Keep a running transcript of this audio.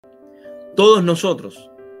Todos nosotros,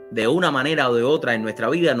 de una manera o de otra en nuestra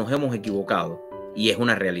vida, nos hemos equivocado. Y es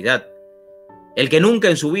una realidad. El que nunca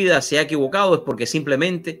en su vida se ha equivocado es porque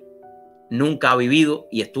simplemente nunca ha vivido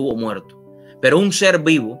y estuvo muerto. Pero un ser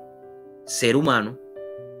vivo, ser humano,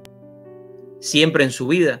 siempre en su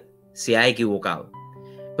vida se ha equivocado.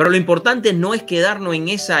 Pero lo importante no es quedarnos en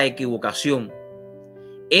esa equivocación,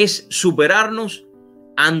 es superarnos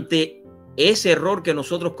ante ese error que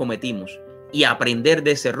nosotros cometimos y aprender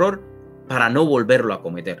de ese error para no volverlo a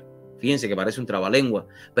cometer. Fíjense que parece un trabalengua,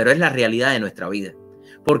 pero es la realidad de nuestra vida.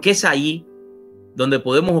 Porque es ahí donde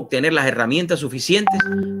podemos obtener las herramientas suficientes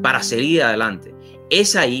para seguir adelante.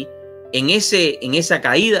 Es ahí, en esa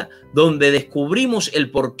caída, donde descubrimos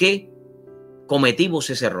el por qué cometimos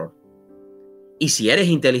ese error. Y si eres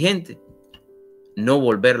inteligente, no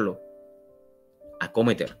volverlo a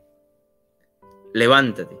cometer.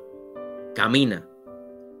 Levántate, camina,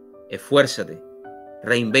 esfuérzate,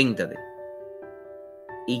 reinvéntate.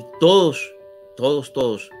 Y todos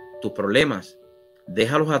tus problemas,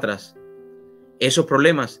 déjalos atrás. Esos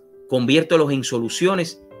problemas, conviértelos en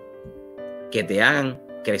soluciones que te hagan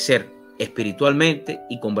crecer espiritualmente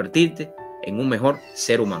y convertirte en un mejor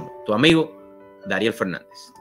ser humano. Tu amigo, Dariel Fernandez.